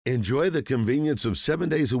Enjoy the convenience of 7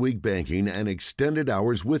 days a week banking and extended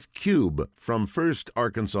hours with Cube from First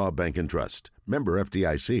Arkansas Bank and Trust. Member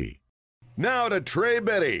FDIC. Now to Trey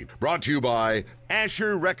Biddy, brought to you by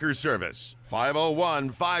Asher Wrecker Service,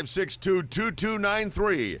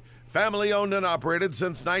 501-562-2293. Family owned and operated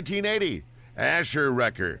since 1980. Asher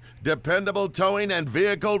Wrecker, dependable towing and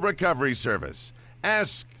vehicle recovery service.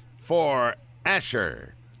 Ask for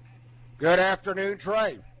Asher. Good afternoon,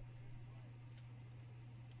 Trey.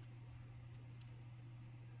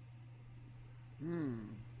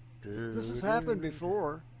 This has happened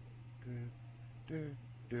before.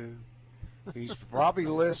 He's probably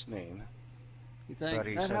listening. You think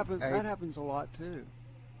that happens? That happens a lot too.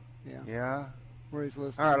 Yeah. Yeah. Where he's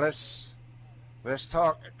listening. All right, let's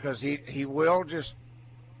talk, because he will just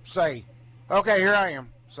say, "Okay, here I am."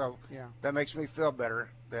 So yeah, that makes me feel better.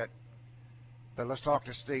 But let's talk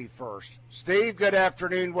to Steve first. Steve, good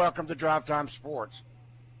afternoon. Welcome to Drive Time Sports.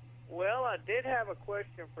 Well, I did have a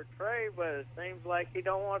question for Trey, but it seems like he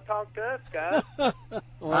don't want to talk to us, guys.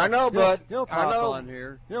 Well, I know, bud. He'll pop on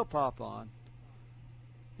here. He'll pop on.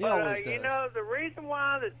 He always does. You know, the reason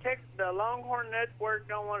why the Longhorn Network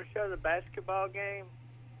don't want to show the basketball game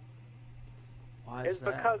is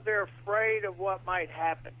because they're afraid of what might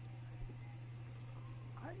happen.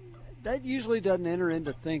 That usually doesn't enter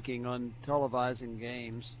into thinking on televising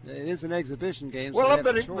games. It is an exhibition game. Well,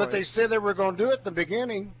 so but they said they were going to do it in the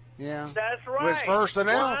beginning. Yeah, that's right. Was first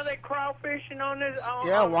announced. Why are they crawfishing on this?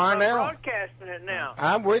 Why now? Broadcasting it now.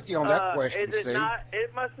 I'm with you on that question, is it Steve. Not,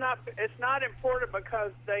 it must not. It's not important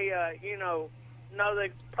because they, know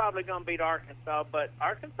they're probably going to beat Arkansas, but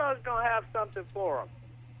Arkansas is going to have something for them.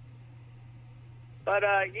 But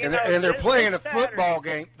they're playing a football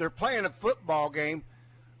game. They're playing a football game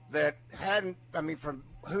that hadn't. I mean, from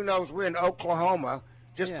who knows? We're in Oklahoma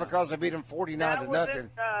just because they beat them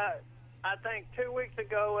 49-0. I think 2 weeks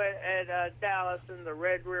ago at Dallas in the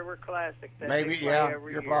Red River Classic. Maybe,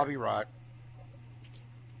 you're probably right.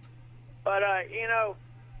 But,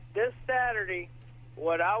 this Saturday,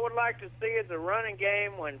 what I would like to see is a running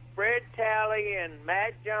game when Fred Talley and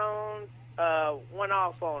Matt Jones went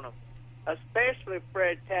off on them, especially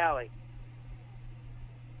Fred Talley.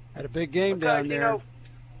 Had a big game down there.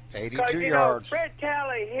 82 yards. Fred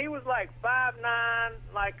Talley, he was like 5'9",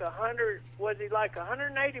 like 100. Was he like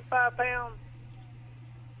 185 pounds?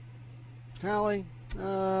 Talley,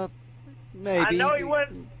 maybe. I know he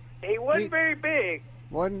wasn't. He wasn't very big.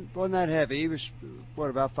 Wasn't that heavy? He was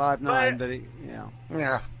about 5'9", but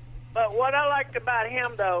yeah. But what I liked about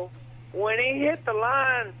him though, when he hit the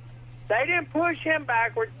line, they didn't push him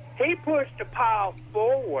backwards. He pushed the pile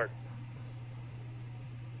forward.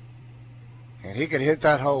 And he could hit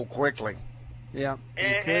that hole quickly. Yeah,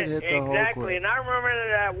 he could hit the hole exactly. quick. And I remember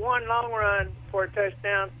that one long run for a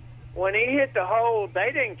touchdown. When he hit the hole,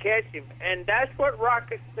 they didn't catch him. And that's what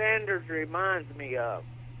Rocket Sanders reminds me of.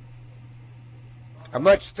 A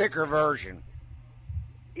much thicker version.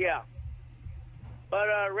 Yeah. But,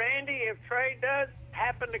 Randy, if Trey does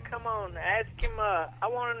happen to come on, ask him, I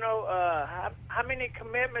want to know how many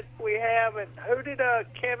commitments we have, and who did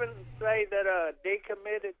Kevin say that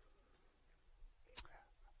decommitted?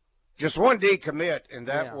 Just one decommit, and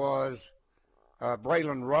that was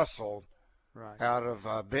Braylon Russell out of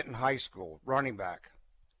Benton High School, running back.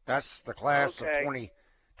 That's the class of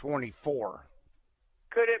 2024.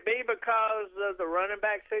 Could it be because of the running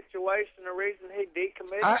back situation, the reason he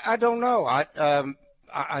decommitted? I don't know. I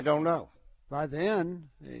don't know. By then,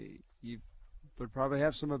 you would probably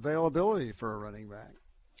have some availability for a running back.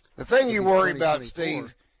 The thing you worry about,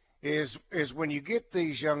 Steve, is when you get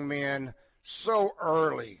these young men so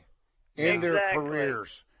early in their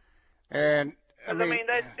careers, and I mean they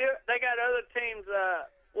got other teams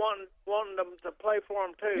wanting them to play for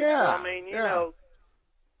them too. Yeah, so, I mean, you know,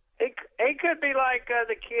 he could be like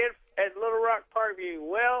the kid at Little Rock Parkview.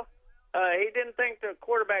 Well, he didn't think the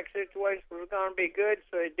quarterback situation was going to be good,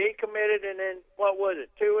 so he decommitted, and then what was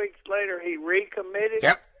it? 2 weeks later, he recommitted.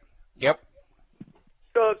 Yep.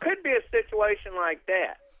 So it could be a situation like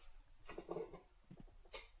that.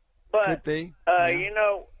 But could be. You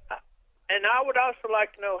know. And I would also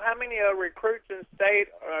like to know how many recruits in state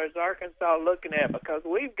is Arkansas looking at, because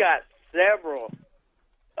we've got several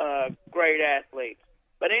great athletes.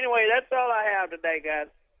 But anyway, that's all I have today, guys.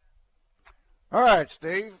 All right,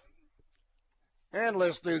 Steve. And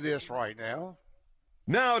let's do this right now.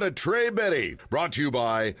 Now to Trey Biddy, brought to you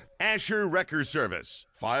by Asher Wrecker Service,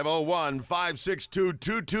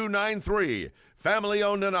 501-562-2293. Family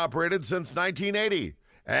owned and operated since 1980.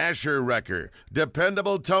 Asher Wrecker,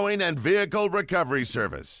 dependable towing and vehicle recovery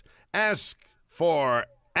service. Ask for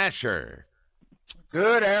Asher.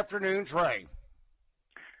 Good afternoon, Trey.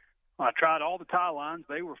 I tried all the tie lines.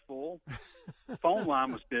 They were full. Phone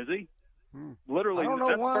line was busy. Literally, that's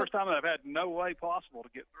the first time I've had no way possible to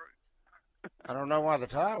get through. I don't know why the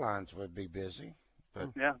tie lines would be busy. But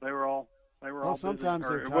yeah, they were all sometimes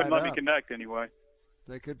busy. They're tied it wouldn't let me up. connect anyway.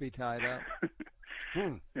 They could be tied up.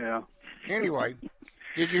 Yeah. Anyway,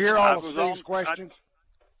 did you hear all of Steve's questions?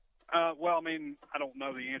 Well, I mean, I don't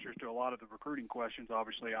know the answers to a lot of the recruiting questions.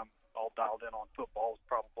 Obviously, I'm all dialed in on football. It's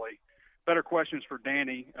probably better questions for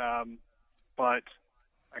Danny, but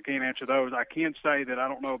I can't answer those. I can say that I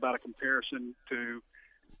don't know about a comparison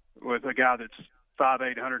with a guy that's 5'8",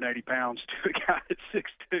 180 pounds to a guy that's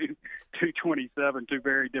 6'2", 227, two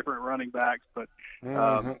very different running backs, but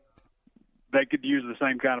they could use the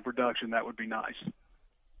same kind of production. That would be nice.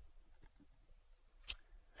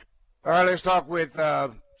 All right, let's talk with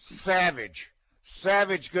Savage.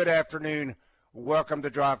 Savage, good afternoon. Welcome to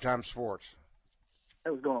Drive Time Sports. Hey,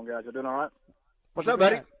 what's going on, guys? You doing all right? What's up,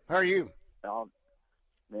 buddy? How are you?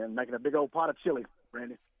 Man, making a big old pot of chili,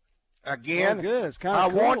 Randy. Again? Oh, good. It's kind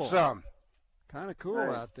of cool. I want some. Kind of cool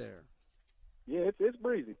out there. Yeah, it's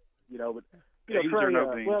breezy, but beans or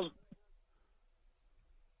no beans? Well,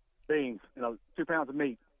 beans, 2 pounds of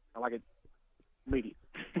meat. I like it meaty.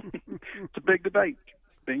 It's a big debate.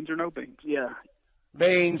 Beans or no beans? Yeah.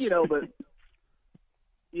 Beans. But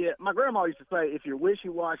yeah, my grandma used to say, if you're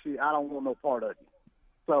wishy-washy, I don't want no part of you.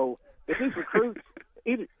 So if these recruits,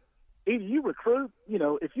 either you recruit,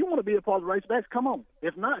 if you want to be a part of the Razorbacks, come on.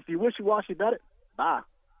 If not, if you're wishy-washy about it, bye.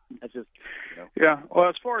 That's just, Yeah, well,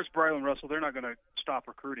 as far as Braylon Russell, they're not going to stop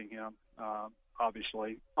recruiting him,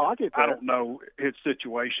 obviously. Oh, I get that. I don't know his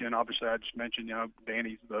situation. Obviously, I just mentioned,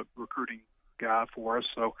 Danny's the recruiting guy for us.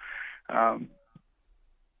 So I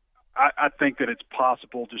think that it's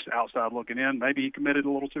possible, just outside looking in, maybe he committed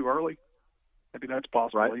a little too early. Maybe that's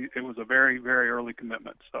possible. Right. It was a very, very early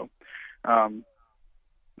commitment. So I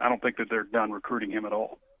don't think that they're done recruiting him at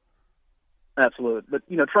all. Absolutely. But,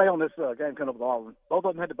 Trey, on this game coming up with Auburn, both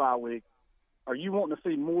of them had the bye week. Are you wanting to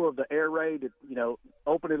see more of the air raid,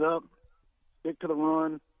 open it up, stick to the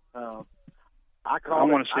run? I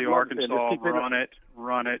want to see Arkansas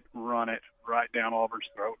run it right down Auburn's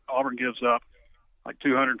throat. Auburn gives up like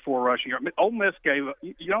 204 rushing yards. Ole Miss gave up.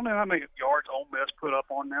 You don't know how many yards Ole Miss put up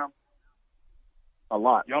on them? A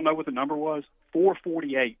lot. Y'all know what the number was?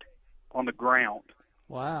 448 on the ground.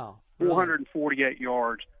 Wow. 448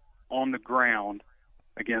 yards on the ground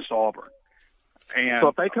against Auburn. And so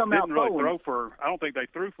if they come out really I don't think they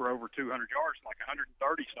threw for over 200 yards, like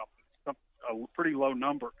 130 something, a pretty low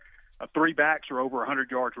number. 3 backs are over 100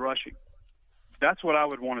 yards rushing. That's what I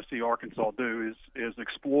would want to see Arkansas do is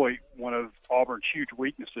exploit one of Auburn's huge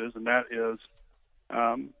weaknesses, and that is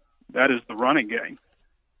the running game.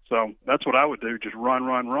 So that's what I would do, just run.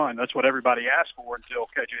 That's what everybody asks for until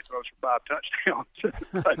KJ throws for 5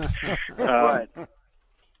 touchdowns. Right.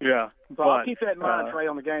 Yeah. So I'll keep that in mind, Trey,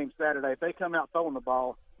 on the game Saturday. If they come out throwing the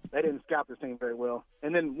ball, they didn't scout this team very well.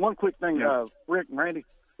 And then one quick thing, Rick and Randy,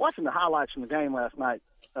 watching the highlights from the game last night,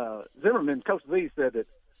 Zimmerman, Coach Z, said that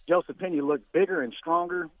Joseph Pena looked bigger and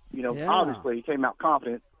stronger. Obviously he came out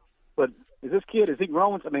confident. But is he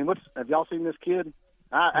growing? I mean, have y'all seen this kid?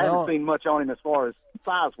 I haven't seen much on him as far as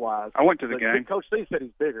size-wise. I went to the game. Coach Z said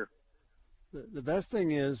he's bigger. The best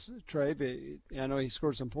thing is, Trey, I know he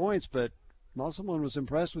scored some points, but Musselman was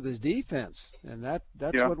impressed with his defense, and that's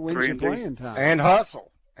what wins you playing time. And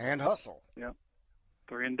hustle. Yeah,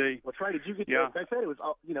 3-and-D. Well, Trey, did you get? Yeah. They said it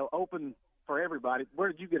was open for everybody.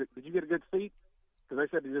 Where did you get it? Did you get a good seat? Because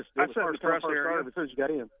they said it I was sat in the press area as soon as you got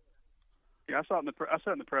in. Yeah, I sat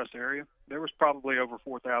in the press area. There was probably over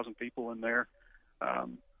 4,000 people in there.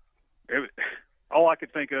 All I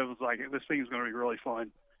could think of was like, this thing is going to be really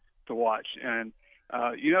fun to watch, and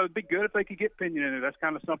it'd be good if they could get Pinion in there. That's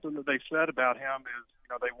kind of something that they said about him is,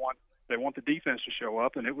 they want the defense to show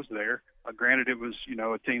up, and it was there. Granted, it was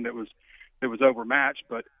a team that was overmatched,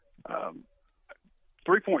 but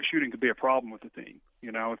 3-point shooting could be a problem with the team.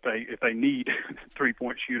 If they need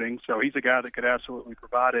 3-point shooting, so he's a guy that could absolutely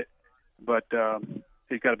provide it, but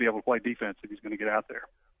he's got to be able to play defense if he's going to get out there.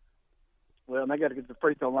 Well, and they got to get to the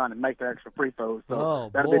free throw line and make their extra free throws. So boy.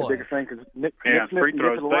 that'll be the biggest thing because Nick free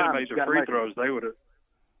throws. The they line, made the free throws. They would have.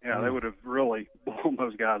 Yeah, they would have really blown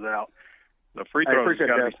those guys out. The free throws has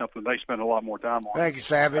got to be something they spend a lot more time on. Thank you,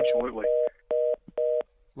 Savage. Absolutely.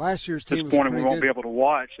 Last year's team was disappointing we won't good. be able to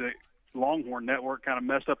watch. The Longhorn Network kind of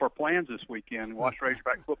messed up our plans this weekend. Watch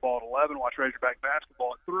Razorback football at 11. Watch Razorback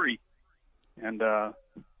basketball at 3. And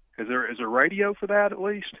is there radio for that at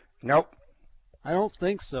least? Nope. I don't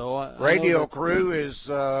think so. Radio crew is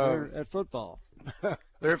they're at football.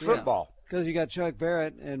 They're at football. Because you got Chuck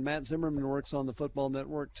Barrett and Matt Zimmerman works on the football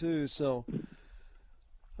network too. So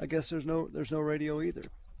I guess there's no radio either.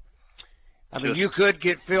 I mean, you could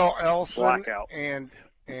get Phil Elson blackout. and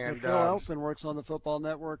Phil Elson works on the Football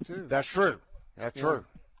Network too. That's true. That's true.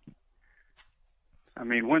 I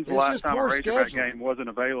mean, when's the last time a Razorback game wasn't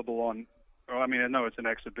available on? Well, I mean, I know it's an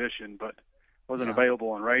exhibition, but wasn't available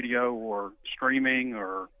on radio or streaming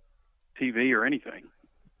or TV or anything.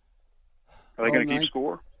 Are they going to keep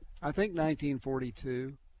score? I think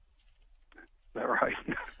 1942. Is that right?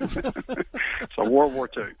 So World War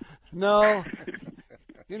II. No.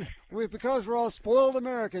 Because we're all spoiled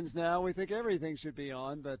Americans now, we think everything should be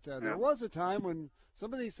on. But there was a time when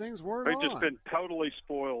some of these things weren't on. We've just been totally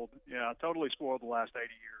spoiled. Yeah, totally spoiled the last 80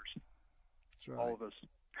 years. That's right. All of us.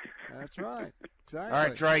 That's right. Exactly. All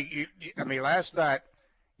right, Trey. I mean, last night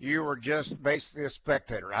you were just basically a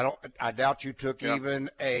spectator. I doubt you took even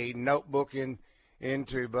a notebook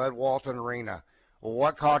into Bud Walton Arena. Well,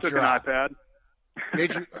 what caught your eye? I took an iPad.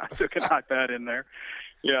 Did you? I took an iPad in there.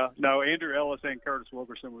 Yeah. No, Andrew Ellis and Curtis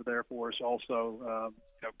Wilkerson were there for us also,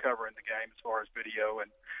 covering the game as far as video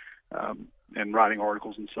and writing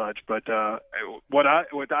articles and such. But what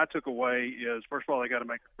I took away is, first of all, they got to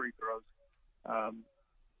make the free throws.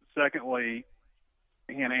 Secondly,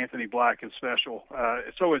 and Anthony Black is special.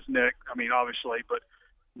 So is Nick. I mean, obviously, but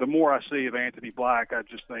the more I see of Anthony Black, I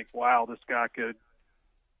just think, wow, this guy could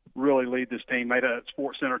really lead this team. Made a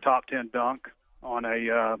Sports Center top 10 dunk on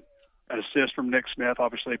an assist from Nick Smith.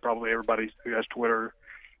 Obviously, probably everybody who has Twitter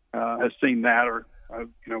has seen that, or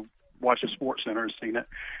watched the Sports Center has seen it.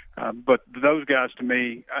 But those guys, to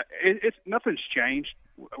me, it's nothing's changed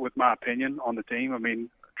with my opinion on the team. I mean,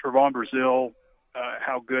 Trevon Brazile,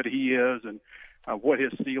 how good he is, and what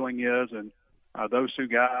his ceiling is, and those two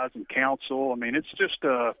guys and Council. I mean, it's just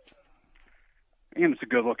and it's a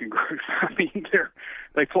good-looking group. I mean,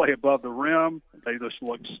 they play above the rim. They just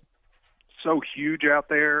look so huge out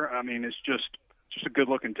there. I mean, it's just a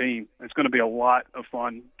good-looking team. It's going to be a lot of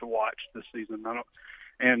fun to watch this season.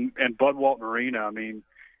 And Bud Walton Arena, I mean,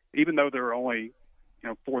 even though there are only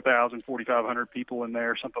 4,000, 4,500 people in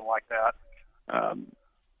there, something like that,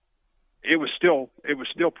 it was still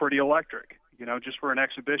pretty electric. Just for an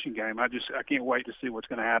exhibition game. I can't wait to see what's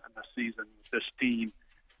going to happen this season with this team,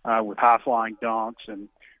 with high-flying dunks and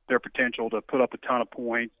their potential to put up a ton of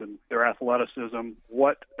points and their athleticism,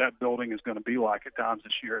 what that building is going to be like at times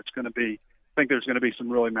this year. I think there's going to be some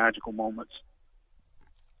really magical moments.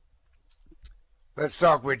 Let's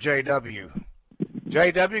talk with JW.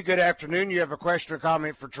 JW, good afternoon. You have a question or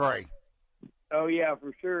comment for Trey? Oh, yeah,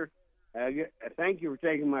 for sure. Thank you for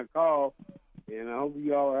taking my call, and I hope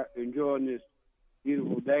you all are enjoying this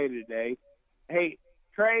beautiful day today. Hey,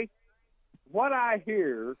 Trey, what I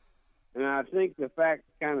hear, and I think the facts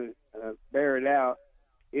kind of bear it out,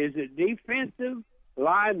 is that defensive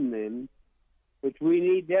linemen, which we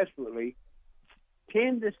need desperately,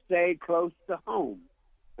 tend to stay close to home.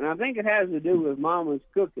 And I think it has to do with Mama's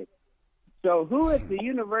cooking. So who at the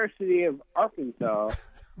University of Arkansas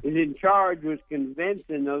is in charge with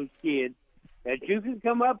convincing those kids that you can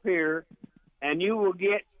come up here and you will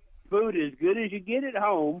get food as good as you get at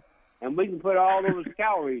home, and we can put all those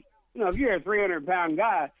calories. If you're a 300-pound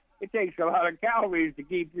guy, it takes a lot of calories to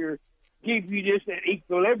keep you just at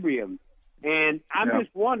equilibrium. And I'm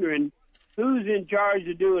just wondering who's in charge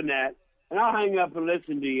of doing that. And I'll hang up and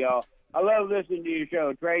listen to y'all. I love listening to your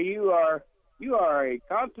show, Trey. You are a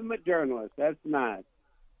consummate journalist. That's nice.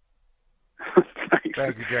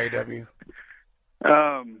 Thank you, JW.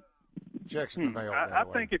 Checks in the mail. I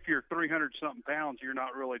think if you're 300-something pounds, you're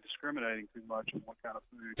not really discriminating too much on what kind of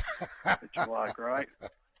food that you like, right?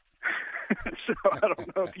 So I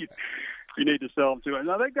don't know if you need to sell them to it.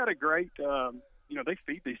 Now, they've got a great, they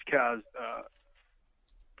feed these guys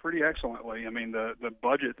pretty excellently. I mean, the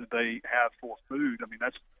budget that they have for food, I mean,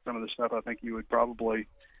 that's some of the stuff I think you would probably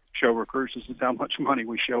show recruits. This is how much money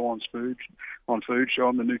we show on food. Show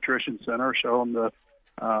them the Nutrition Center, show them the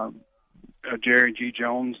Jerry and G.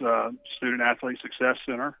 Jones Student Athlete Success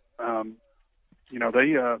Center.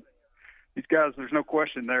 These guys, there's no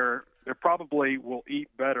question they probably will eat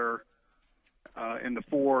better in the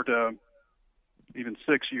 4 to even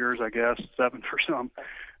 6 years, I guess, 7 for some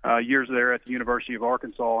years there at the University of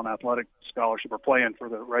Arkansas on athletic scholarship or playing for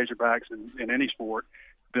the Razorbacks in any sport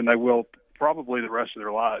than they will probably the rest of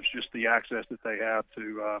their lives. Just the access that they have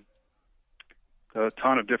to a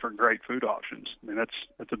ton of different great food options. I mean,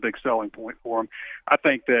 that's a big selling point for them. I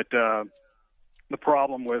think that the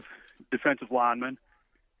problem with defensive linemen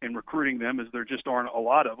and recruiting them is there just aren't a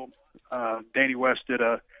lot of them. Danny West did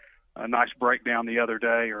a nice breakdown the other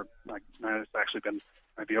day, or it's actually been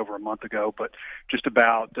maybe over a month ago, but just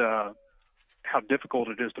about how difficult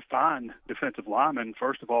it is to find defensive linemen.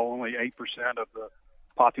 First of all, only 8% of the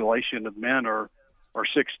population of men are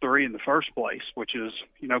 6'3" in the first place, which is,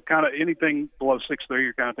 kind of anything below 6'3",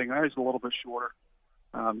 you're kind of thinking, he's a little bit shorter.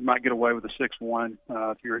 You might get away with a 6'1"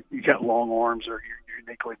 if you got long arms or you're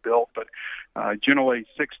uniquely built. But generally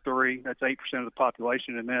 6'3", that's 8% of the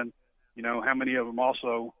population. And then, how many of them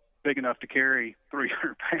also big enough to carry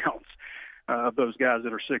 300 pounds of those guys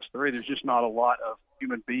that are 6'3"? There's just not a lot of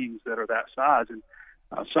human beings that are that size. And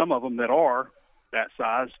some of them that are that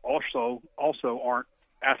size also aren't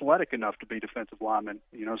athletic enough to be defensive linemen.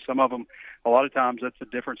 Some of them, a lot of times that's the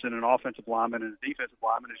difference in an offensive lineman and a defensive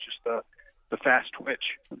lineman is just the fast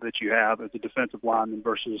twitch that you have as a defensive lineman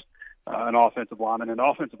versus an offensive lineman. An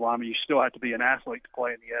offensive lineman, you still have to be an athlete to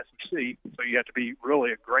play in the SEC, so you have to be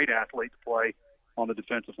really a great athlete to play on the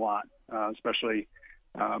defensive line, especially,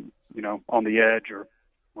 on the edge or,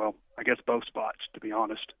 well, I guess both spots, to be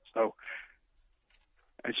honest. So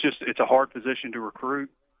it's a hard position to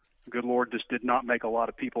recruit. Good Lord just did not make a lot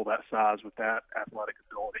of people that size with that athletic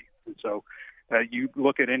ability. And so you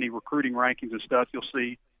look at any recruiting rankings and stuff, you'll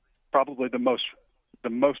see probably the most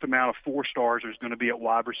amount of 4-stars is going to be at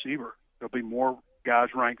wide receiver. There'll be more guys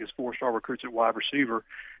ranked as 4-star recruits at wide receiver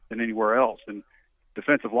than anywhere else. And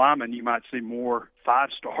defensive linemen, you might see more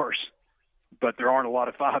 5-stars, but there aren't a lot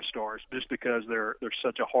of 5-stars just because they're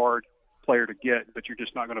such a hard player to get. But you're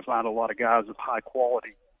just not going to find a lot of guys of high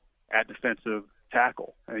quality at defensive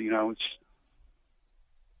tackle. It's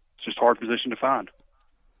just a hard position to find.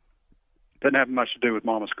 Doesn't have much to do with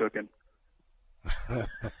mama's cooking.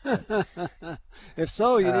 If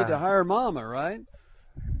so, you need to hire mama, right?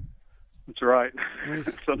 That's right.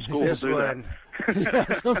 Some schools do that.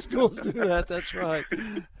 Yeah, some schools do that. That's right.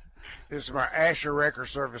 This is my Asher Record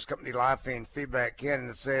Service Company live feed feedback. Ken,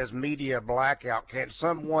 that says media blackout. Can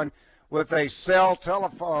someone with a cell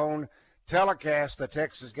telephone telecast the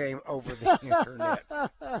Texas game over the internet?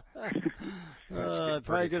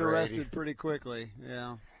 Probably get arrested pretty quickly.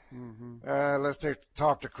 Yeah. Mm-hmm. Let's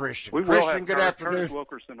talk to Christian. We Christian, will have good afternoon. Curtis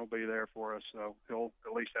Wilkerson will be there for us, so he'll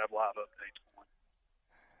at least have live updates.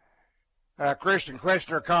 Christian,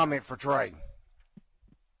 question or comment for Trey?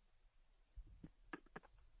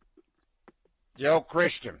 Yo,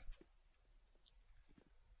 Christian.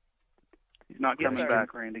 He's not coming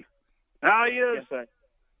back, Randy. No, he is. Yes, sir.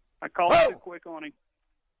 I called too quick on him.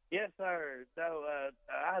 Yes, sir. So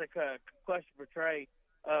I had a question for Trey.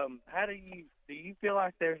 How do you feel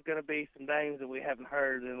like there's going to be some names that we haven't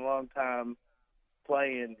heard in a long time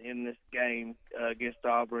playing in this game against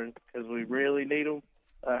Auburn, because we really need them?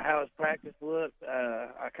 How has practice looked?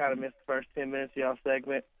 I kind of missed the first 10 minutes of y'all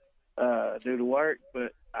segment due to work,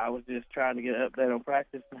 but I was just trying to get an update on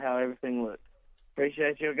practice and how everything looked.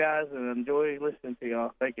 Appreciate you guys and enjoy listening to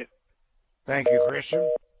y'all. Thank you. Thank you, Christian.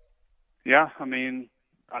 Yeah, I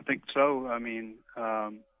think so.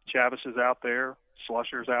 Chavis is out there.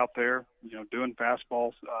 Slusher's out there, doing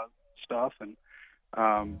fastball stuff. And,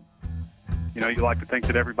 you like to think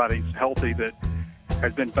that everybody's healthy that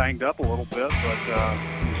has been banged up a little bit. But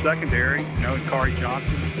in the secondary, and Kari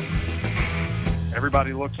Johnson,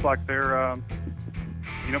 everybody looks like they're,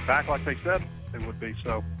 back like they said they would be.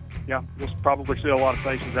 So, yeah, you'll probably see a lot of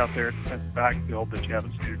faces out there at the defensive backfield that you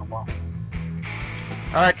haven't seen in a while.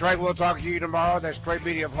 All right, Trey, we'll talk to you tomorrow. That's Trey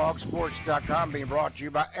Biddy of hogsports.com being brought to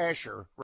you by Asher.